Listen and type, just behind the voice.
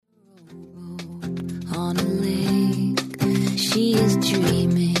on a lake. She is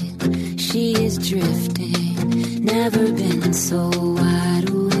dreaming, she is drifting, never been so wide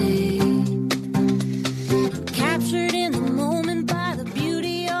awake. Captured in the moment by the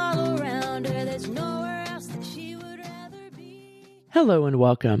beauty all around her, there's nowhere else that she would rather be. Hello and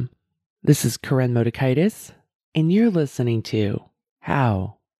welcome. This is Karen Motekaitis, and you're listening to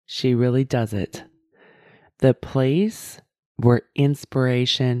How She Really Does It, the place where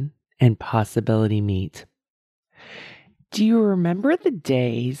inspiration and possibility meet. Do you remember the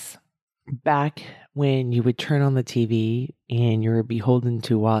days back when you would turn on the TV and you were beholden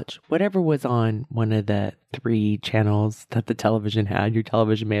to watch whatever was on one of the 3 channels that the television had, your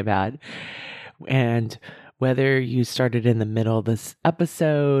television may have had, and whether you started in the middle of this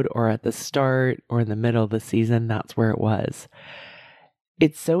episode or at the start or in the middle of the season, that's where it was.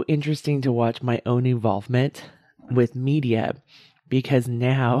 It's so interesting to watch my own involvement with media, because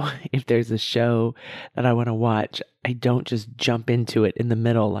now if there's a show that I want to watch, I don't just jump into it in the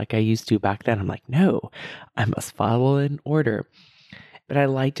middle like I used to back then. I'm like, no, I must follow in order. But I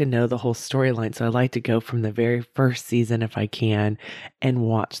like to know the whole storyline, so I like to go from the very first season if I can and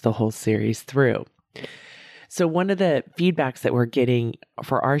watch the whole series through. So one of the feedbacks that we're getting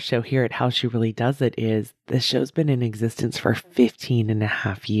for our show here at How She Really Does It is the show's been in existence for 15 and a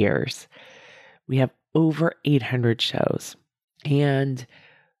half years. We have over 800 shows. And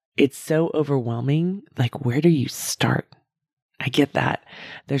it's so overwhelming. Like, where do you start? I get that.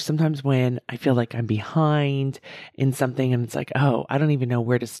 There's sometimes when I feel like I'm behind in something and it's like, oh, I don't even know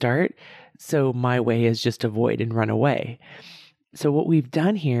where to start. So my way is just avoid and run away. So what we've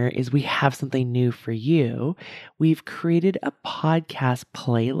done here is we have something new for you. We've created a podcast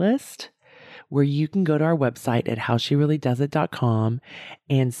playlist where you can go to our website at howshereallydoesit.com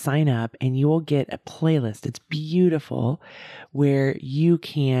and sign up, and you will get a playlist. It's beautiful, where you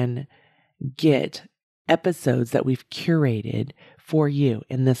can get episodes that we've curated for you.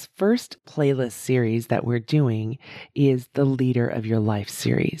 And this first playlist series that we're doing is the Leader of Your Life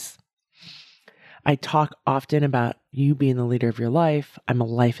series. I talk often about you being the leader of your life. I'm a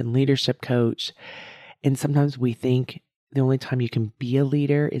life and leadership coach. And sometimes we think the only time you can be a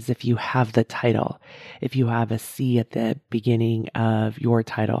leader is if you have the title. If you have a C at the beginning of your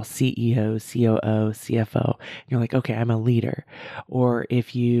title, CEO, COO, CFO, you're like, okay, I'm a leader. Or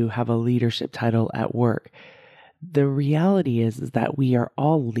if you have a leadership title at work. The reality is that we are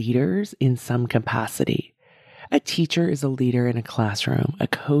all leaders in some capacity. A teacher is a leader in a classroom. A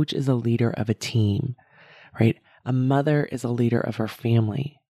coach is a leader of a team, right? A mother is a leader of her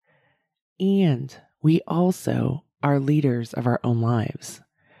family. And we also are leaders of our own lives.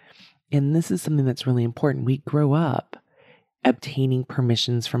 And this is something that's really important. We grow up obtaining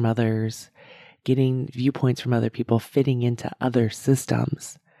permissions from others, getting viewpoints from other people, fitting into other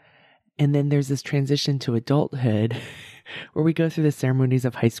systems. And then there's this transition to adulthood where we go through the ceremonies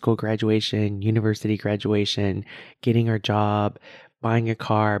of high school graduation, university graduation, getting our job, buying a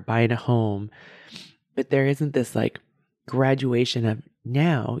car, buying a home. But there isn't this like graduation of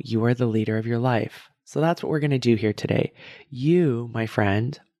now you are the leader of your life. So that's what we're going to do here today. You, my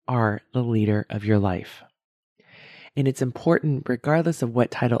friend, are the leader of your life. And it's important, regardless of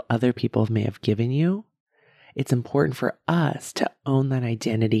what title other people may have given you, it's important for us to own that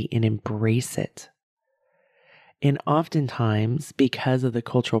identity and embrace it. And oftentimes, because of the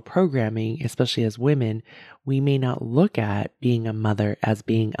cultural programming, especially as women, we may not look at being a mother as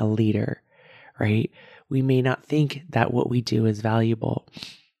being a leader, right? We may not think that what we do is valuable.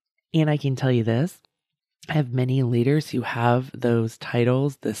 And I can tell you this, I have many leaders who have those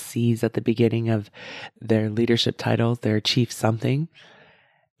titles, the C's at the beginning of their leadership titles, their chief something,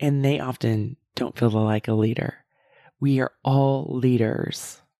 and they often don't feel like a leader. We are all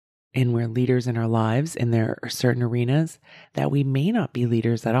leaders, and we're leaders in our lives, and there are certain arenas that we may not be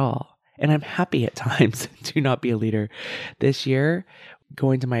leaders at all. And I'm happy at times to not be a leader. This year,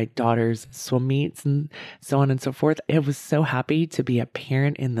 going to my daughter's swim meets and so on and so forth, I was so happy to be a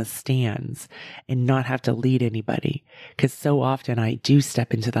parent in the stands and not have to lead anybody, because so often I do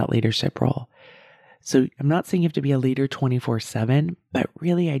step into that leadership role. So I'm not saying you have to be a leader 24/7, but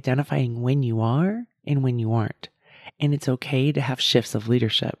really identifying when you are and when you aren't. And it's okay to have shifts of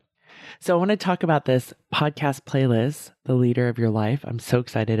leadership. So I want to talk about this podcast playlist, The Leader of Your Life. I'm so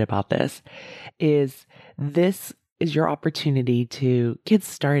excited about this. This is your opportunity to get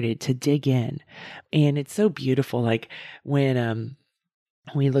started, to dig in. And it's so beautiful. Like when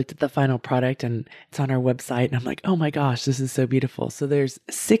we looked at the final product and it's on our website and I'm like, oh my gosh, this is so beautiful. So there's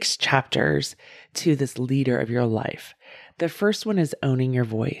 6 chapters to this leader of your life. The first one is owning your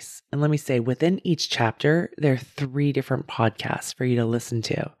voice. And let me say, within each chapter, there are 3 different podcasts for you to listen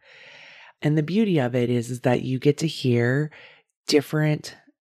to. And the beauty of it is that you get to hear different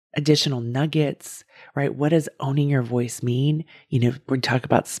additional nuggets, right? What does owning your voice mean? We talk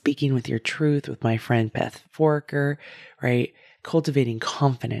about speaking with your truth with my friend Beth Forker, right? Cultivating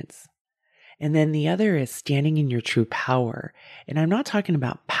confidence. And then the other is standing in your true power. And I'm not talking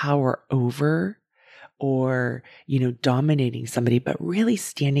about power over or, dominating somebody, but really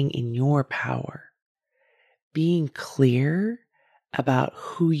standing in your power, being clear about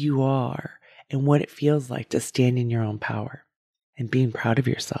who you are and what it feels like to stand in your own power and being proud of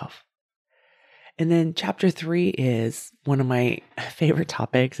yourself. And then chapter 3 is one of my favorite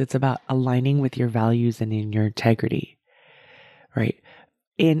topics. It's about aligning with your values and in your integrity, right?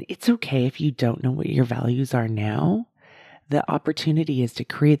 And it's okay if you don't know what your values are now. The opportunity is to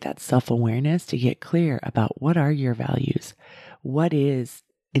create that self-awareness, to get clear about what are your values? What is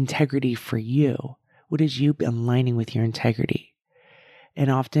integrity for you? What is you aligning with your integrity? And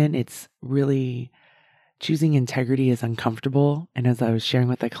often it's really choosing integrity is uncomfortable. And as I was sharing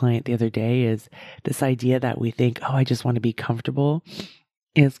with a client the other day, is this idea that we think, I just want to be comfortable.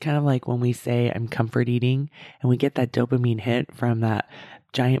 It's kind of like when we say I'm comfort eating and we get that dopamine hit from that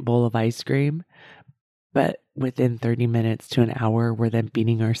giant bowl of ice cream. But within 30 minutes to an hour, we're then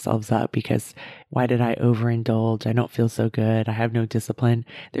beating ourselves up because why did I overindulge? I don't feel so good. I have no discipline.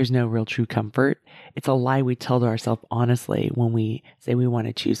 There's no real true comfort. It's a lie we tell to ourselves honestly when we say we want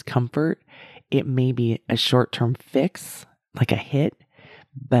to choose comfort. It may be a short-term fix, like a hit,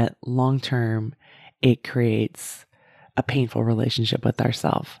 but long-term, it creates a painful relationship with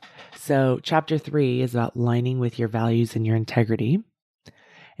ourselves. So chapter 3 is about aligning with your values and your integrity.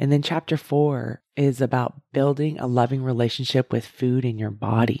 And then chapter 4 is about building a loving relationship with food in your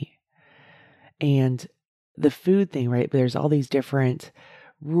body. And the food thing, right? There's all these different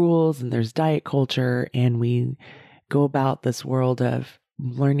rules and there's diet culture, and we go about this world of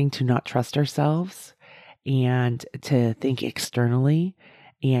learning to not trust ourselves and to think externally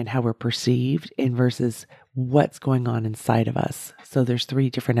and how we're perceived and versus what's going on inside of us. So there's 3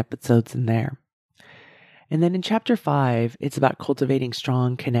 different episodes in there. And then in chapter 5, it's about cultivating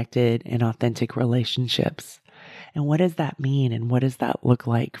strong, connected, and authentic relationships. And what does that mean? And what does that look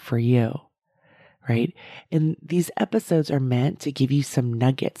like for you? Right? And these episodes are meant to give you some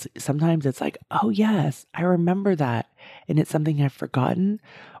nuggets. Sometimes it's like, oh yes, I remember that. And it's something I've forgotten.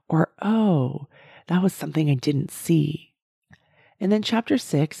 Or, oh, that was something I didn't see. And then chapter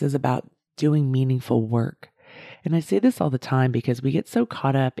 6 is about doing meaningful work. And I say this all the time because we get so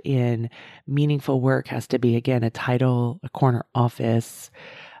caught up in meaningful work has to be, again, a title, a corner office,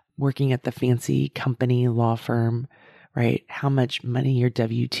 working at the fancy company, law firm, right? How much money your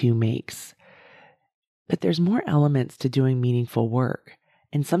W-2 makes. But there's more elements to doing meaningful work.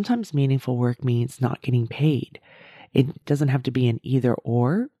 And sometimes meaningful work means not getting paid. It doesn't have to be an either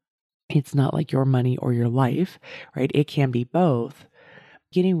or. It's not like your money or your life, right? It can be both.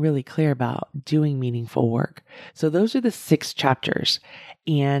 Getting really clear about doing meaningful work. So those are the 6 chapters.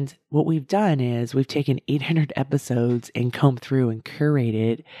 And what we've done is we've taken 800 episodes and combed through and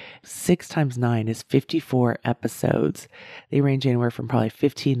curated 6 times 9 is 54 episodes. They range anywhere from probably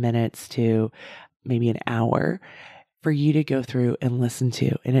 15 minutes to maybe an hour for you to go through and listen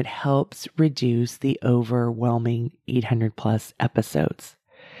to. And it helps reduce the overwhelming 800 plus episodes.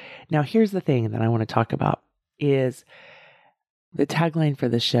 Now, here's the thing that I want to talk about is the tagline for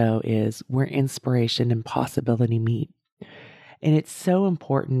the show is where inspiration and possibility meet. And it's so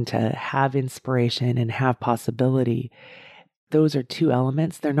important to have inspiration and have possibility. Those are 2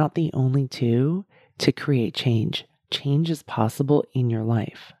 elements. They're not the only 2 to create change. Change is possible in your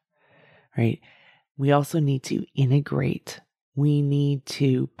life, right? We also need to integrate. We need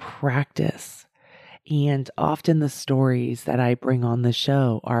to practice. And often the stories that I bring on the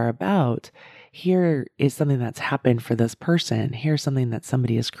show are about here is something that's happened for this person. Here's something that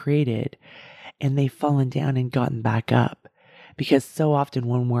somebody has created and they've fallen down and gotten back up. Because so often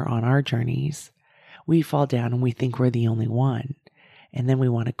when we're on our journeys, we fall down and we think we're the only one. And then we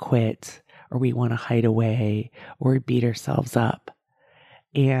want to quit or we want to hide away or beat ourselves up.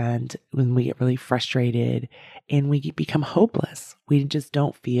 And when we get really frustrated and we become hopeless, we just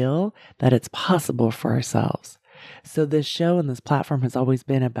don't feel that it's possible for ourselves. So this show and this platform has always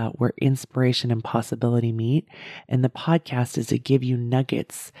been about where inspiration and possibility meet. And the podcast is to give you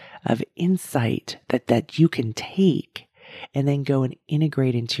nuggets of insight that you can take and then go and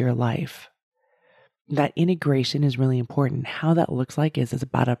integrate into your life. That integration is really important. How that looks like is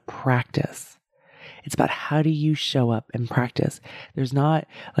about a practice. It's about how do you show up and practice. There's not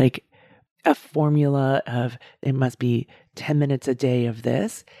like a formula of it must be 10 minutes a day of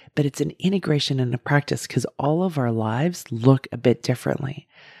this, but it's an integration and a practice because all of our lives look a bit differently.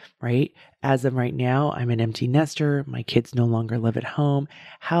 right? As of right now, I'm an empty nester. My kids no longer live at home.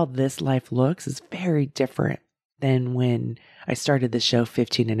 How this life looks is very different than when I started the show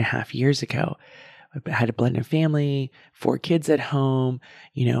 15 and a half years ago. I had a blended family, 4 kids at home,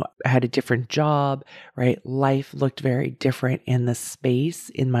 I had a different job, right? Life looked very different and the space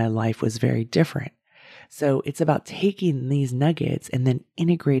in my life was very different. So it's about taking these nuggets and then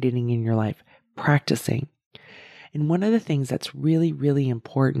integrating in your life, practicing. And one of the things that's really, really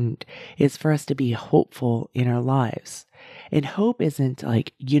important is for us to be hopeful in our lives. And hope isn't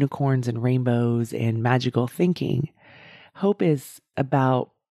like unicorns and rainbows and magical thinking. Hope is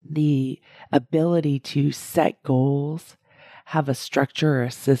about the ability to set goals, have a structure or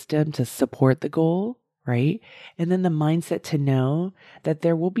a system to support the goal, right? And then the mindset to know that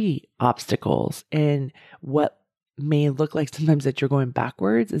there will be obstacles, and what may look like sometimes that you're going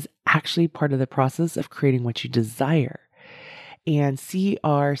backwards is actually part of the process of creating what you desire. And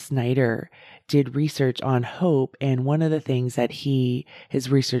C.R. Snyder did research on hope. And one of the things that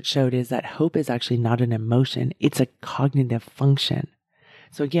his research showed is that hope is actually not an emotion. It's a cognitive function.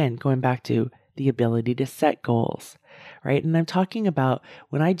 So again, going back to the ability to set goals, right? And I'm talking about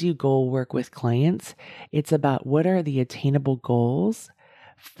when I do goal work with clients, it's about what are the attainable goals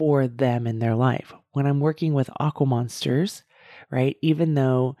for them in their life. When I'm working with aqua monsters, right? Even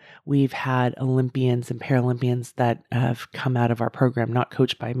though we've had Olympians and Paralympians that have come out of our program, not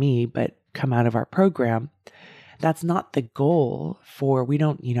coached by me, but come out of our program, that's not the goal for, I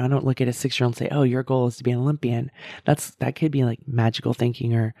don't look at a 6-year-old and say, oh, your goal is to be an Olympian. That could be like magical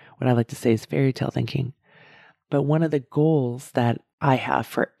thinking, or what I like to say is fairy tale thinking. But one of the goals that I have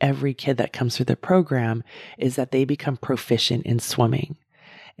for every kid that comes through the program is that they become proficient in swimming.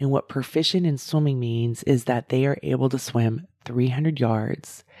 And what proficient in swimming means is that they are able to swim 300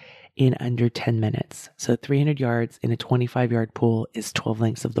 yards in under 10 minutes. So 300 yards in a 25-yard pool is 12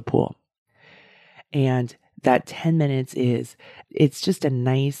 lengths of the pool. And that 10 minutes it's just a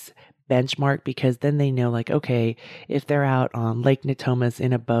nice benchmark, because then they know, like, okay, if they're out on Lake Natomas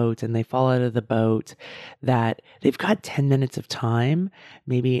in a boat and they fall out of the boat, that they've got 10 minutes of time,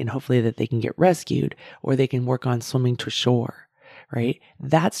 maybe, and hopefully that they can get rescued, or they can work on swimming to shore, right?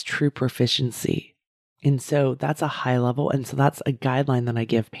 That's true proficiency. And so that's a high level. And so that's a guideline that I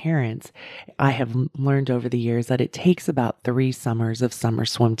give parents. I have learned over the years that it takes about 3 summers of summer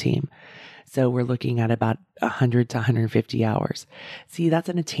swim team. So we're looking at about 100 to 150 hours. See, that's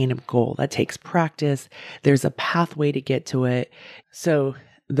an attainable goal. That takes practice. There's a pathway to get to it. So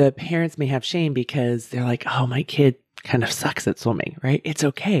the parents may have shame because they're like, oh, my kid kind of sucks at swimming, right? It's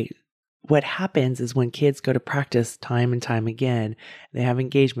okay. What happens is when kids go to practice time and time again, they have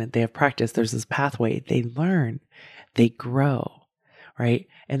engagement, they have practice, there's this pathway, they learn, they grow, right?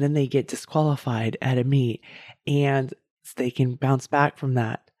 And then they get disqualified at a meet and they can bounce back from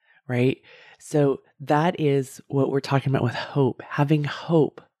that, right? So that is what we're talking about with hope, having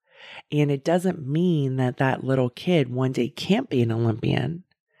hope. And it doesn't mean that that little kid one day can't be an Olympian,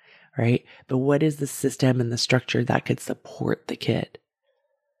 right? But what is the system and the structure that could support the kid?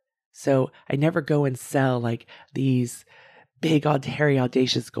 So I never go and sell like these big, hairy,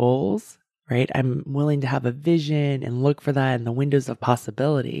 audacious goals, right? I'm willing to have a vision and look for that and the windows of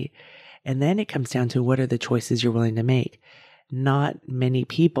possibility. And then it comes down to what are the choices you're willing to make. Not many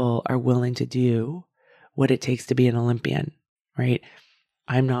people are willing to do what it takes to be an Olympian, right?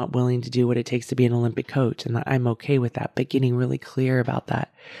 I'm not willing to do what it takes to be an Olympic coach, and I'm okay with that, but getting really clear about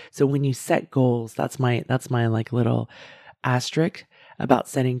that. So when you set goals, that's my like little asterisk about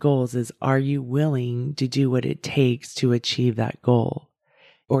setting goals is, are you willing to do what it takes to achieve that goal?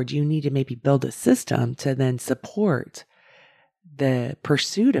 Or do you need to maybe build a system to then support the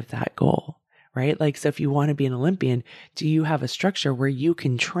pursuit of that goal, right? Like, so if you want to be an Olympian, do you have a structure where you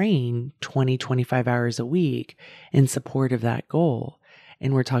can train 20, 25 hours a week in support of that goal?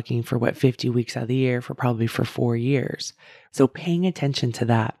 And we're talking for 50 weeks out of the year for 4 years. So paying attention to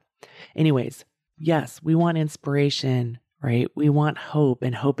that. Anyways, yes, we want inspiration, right? We want hope,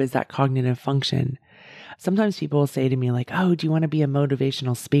 and hope is that cognitive function. Sometimes people will say to me like, oh, do you want to be a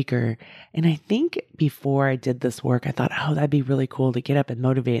motivational speaker? And I think before I did this work, I thought, oh, that'd be really cool to get up and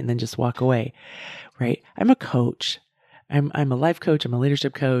motivate and then just walk away, right? I'm a coach. I'm a life coach. I'm a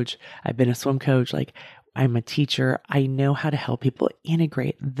leadership coach. I've been a swim coach. Like, I'm a teacher. I know how to help people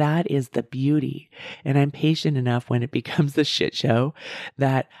integrate. That is the beauty. And I'm patient enough when it becomes a shit show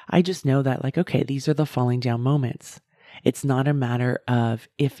that I just know that, like, okay, these are the falling down moments. It's not a matter of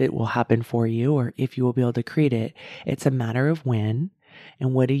if it will happen for you or if you will be able to create it. It's a matter of when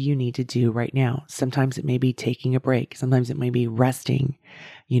and what do you need to do right now. Sometimes it may be taking a break. Sometimes it may be resting,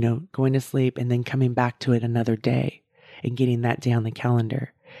 going to sleep and then coming back to it another day and getting that down the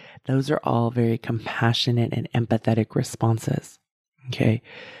calendar. Those are all very compassionate and empathetic responses. Okay.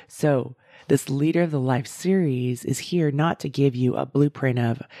 So this Leader of the Life series is here not to give you a blueprint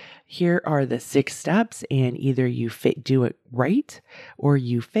of here are the 6 steps and either you do it right or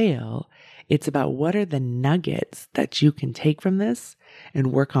you fail. It's about what are the nuggets that you can take from this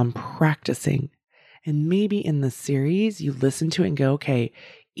and work on practicing. And maybe in the series, you listen to it and go, okay,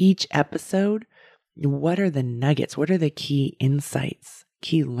 each episode, what are the nuggets? What are the key insights,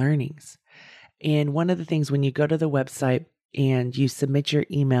 key learnings? And one of the things when you go to the website and you submit your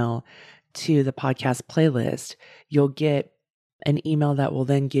email to the podcast playlist, you'll get an email that will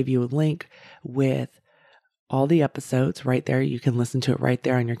then give you a link with all the episodes right there. You can listen to it right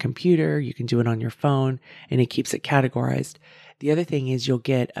there on your computer. You can do it on your phone, and it keeps it categorized. The other thing is you'll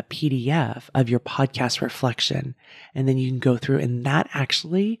get a PDF of your podcast reflection, and then you can go through, and that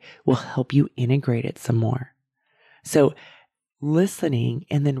actually will help you integrate it some more. So listening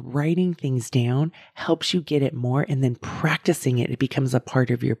and then writing things down helps you get it more, and then practicing it, it becomes a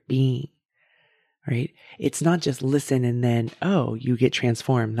part of your being, right? It's not just listen and then, oh, you get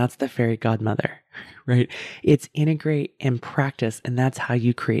transformed. That's the fairy godmother, right? It's integrate and practice, and that's how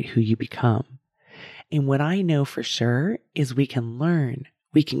you create who you become. And what I know for sure is we can learn,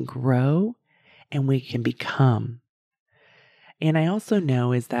 we can grow, and we can become. And I also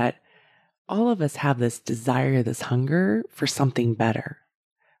know is that all of us have this desire, this hunger for something better,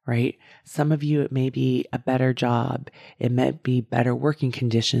 right? Some of you, it may be a better job. It may be better working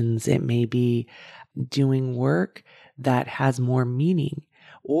conditions. It may be doing work that has more meaning.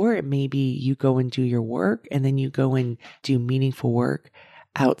 Or it may be you go and do your work and then you go and do meaningful work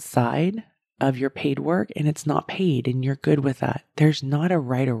outside of your paid work and it's not paid and you're good with that. There's not a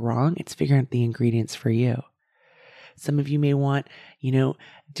right or wrong. It's figuring out the ingredients for you. Some of you may want,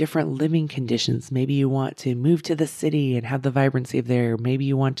 different living conditions. Maybe you want to move to the city and have the vibrancy of there. Maybe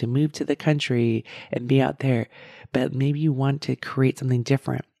you want to move to the country and be out there, but maybe you want to create something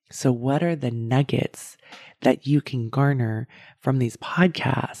different. So what are the nuggets that you can garner from these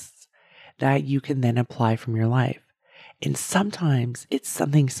podcasts that you can then apply from your life? And sometimes it's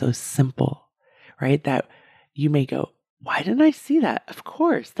something so simple, right? That you may go, why didn't I see that? Of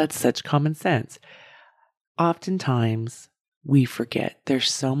course, that's such common sense. Oftentimes we forget.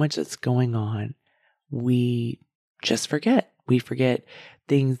 There's so much that's going on. We just forget. We forget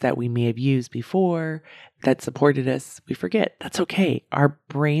things that we may have used before that supported us. We forget. That's okay. Our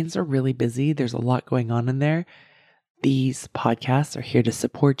brains are really busy. There's a lot going on in there. These podcasts are here to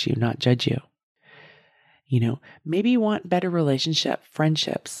support you, not judge you. Maybe you want better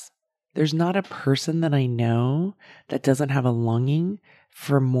friendships. There's not a person that I know that doesn't have a longing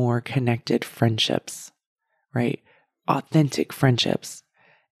for more connected friendships, right? Authentic friendships.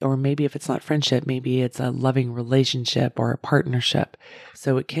 Or maybe if it's not friendship, maybe it's a loving relationship or a partnership.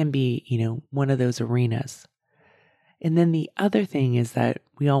 So it can be, one of those arenas. And then the other thing is that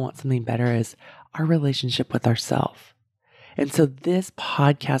we all want something better is our relationship with ourselves. And so this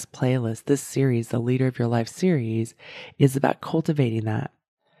podcast playlist, this series, the Leader of Your Life series, is about cultivating that.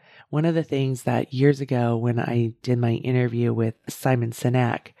 One of the things that years ago when I did my interview with Simon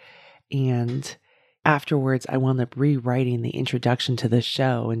Sinek, and afterwards I wound up rewriting the introduction to this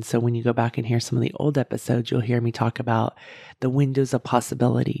show. And so when you go back and hear some of the old episodes, you'll hear me talk about the windows of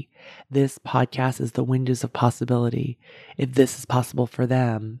possibility. This podcast is the windows of possibility. If this is possible for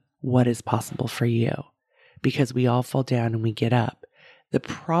them, what is possible for you? Because we all fall down and we get up. The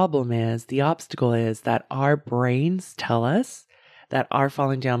problem is, the obstacle is that our brains tell us that our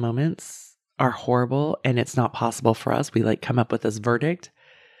falling down moments are horrible and it's not possible for us. We come up with this verdict.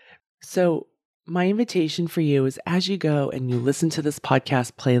 So my invitation for you is as you go and you listen to this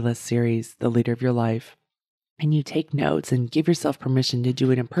podcast playlist series, The Leader of Your Life, and you take notes and give yourself permission to do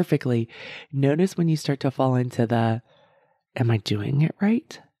it imperfectly, notice when you start to fall into the, am I doing it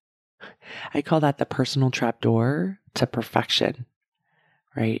right? I call that the personal trapdoor to perfection,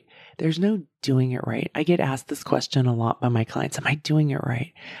 right? There's no doing it right. I get asked this question a lot by my clients. Am I doing it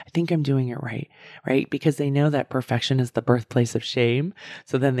right? I think I'm doing it right, right? Because they know that perfection is the birthplace of shame.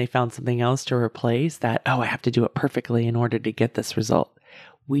 So then they found something else to replace that. Oh, I have to do it perfectly in order to get this result.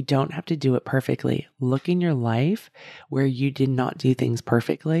 We don't have to do it perfectly. Look in your life where you did not do things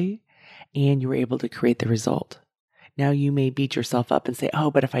perfectly and you were able to create the result. Now you may beat yourself up and say, oh,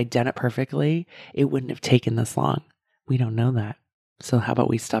 but if I'd done it perfectly, it wouldn't have taken this long. We don't know that. So how about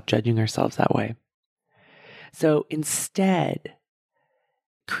we stop judging ourselves that way? So instead,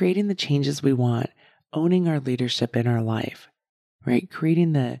 creating the changes we want, owning our leadership in our life, right?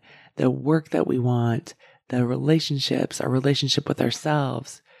 Creating the work that we want, the relationships, our relationship with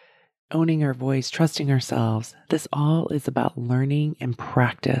ourselves, owning our voice, trusting ourselves. This all is about learning and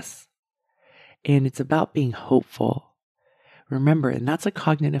practice. And it's about being hopeful. Remember, and that's a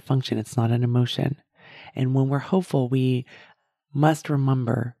cognitive function. It's not an emotion. And when we're hopeful, we must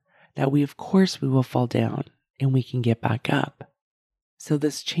remember that we will fall down and we can get back up. So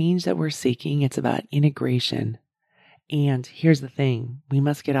this change that we're seeking, it's about integration. And here's the thing, we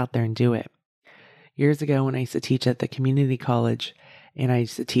must get out there and do it. Years ago when I used to teach at the community college and I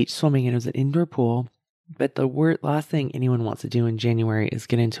used to teach swimming, and it was an indoor pool, but the last thing anyone wants to do in January is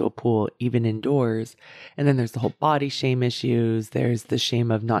get into a pool, even indoors. And then there's the whole body shame issues. There's the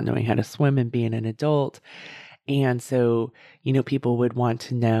shame of not knowing how to swim and being an adult. And so, people would want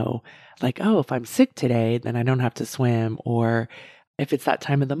to know, like, oh, if I'm sick today, then I don't have to swim. Or if it's that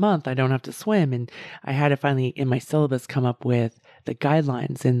time of the month, I don't have to swim. And I had to finally, in my syllabus, come up with the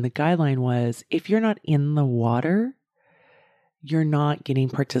guidelines. And the guideline was, if you're not in the water, you're not getting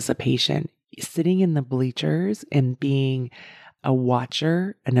participation. Sitting in the bleachers and being a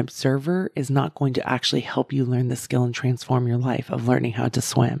watcher, an observer, is not going to actually help you learn the skill and transform your life of learning how to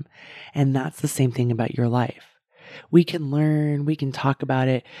swim. And that's the same thing about your life. We can learn, we can talk about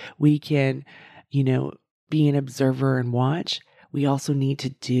it, we can, be an observer and watch. We also need to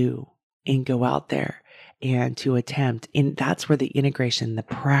do and go out there and to attempt. And that's where the integration, the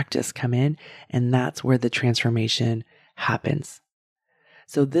practice come in, and that's where the transformation happens.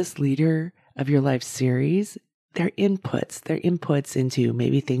 So this Leader of Your Life series, they're inputs into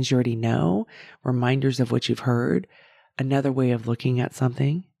maybe things you already know, reminders of what you've heard, another way of looking at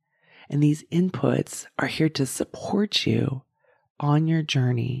something. And these inputs are here to support you on your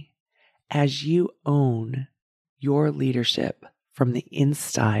journey as you own your leadership from the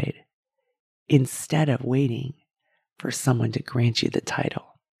inside instead of waiting for someone to grant you the title.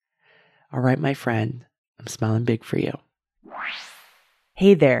 All right, my friend, I'm smiling big for you.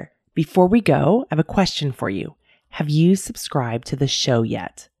 Hey there. Before we go, I have a question for you. Have you subscribed to the show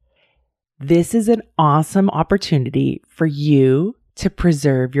yet? This is an awesome opportunity for you to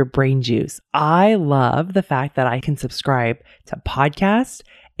preserve your brain juice. I love the fact that I can subscribe to podcasts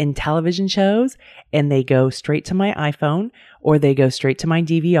and television shows, and they go straight to my iPhone or they go straight to my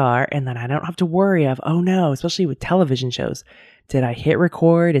DVR, and then I don't have to worry of, oh no, especially with television shows. Did I hit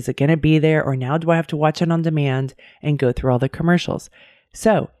record? Is it going to be there? Or now do I have to watch it on demand and go through all the commercials?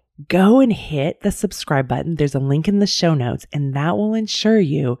 So go and hit the subscribe button. There's a link in the show notes, and that will ensure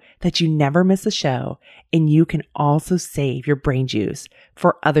you that you never miss a show. And you can also save your brain juice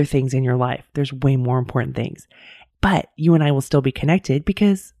for other things in your life. There's way more important things. But you and I will still be connected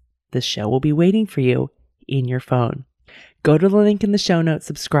because the show will be waiting for you in your phone. Go to the link in the show notes,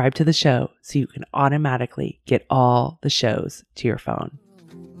 subscribe to the show so you can automatically get all the shows to your phone.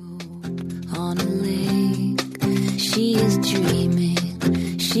 On a lake, she is dreaming.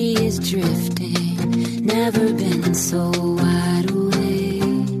 She is drifting, never been so wide.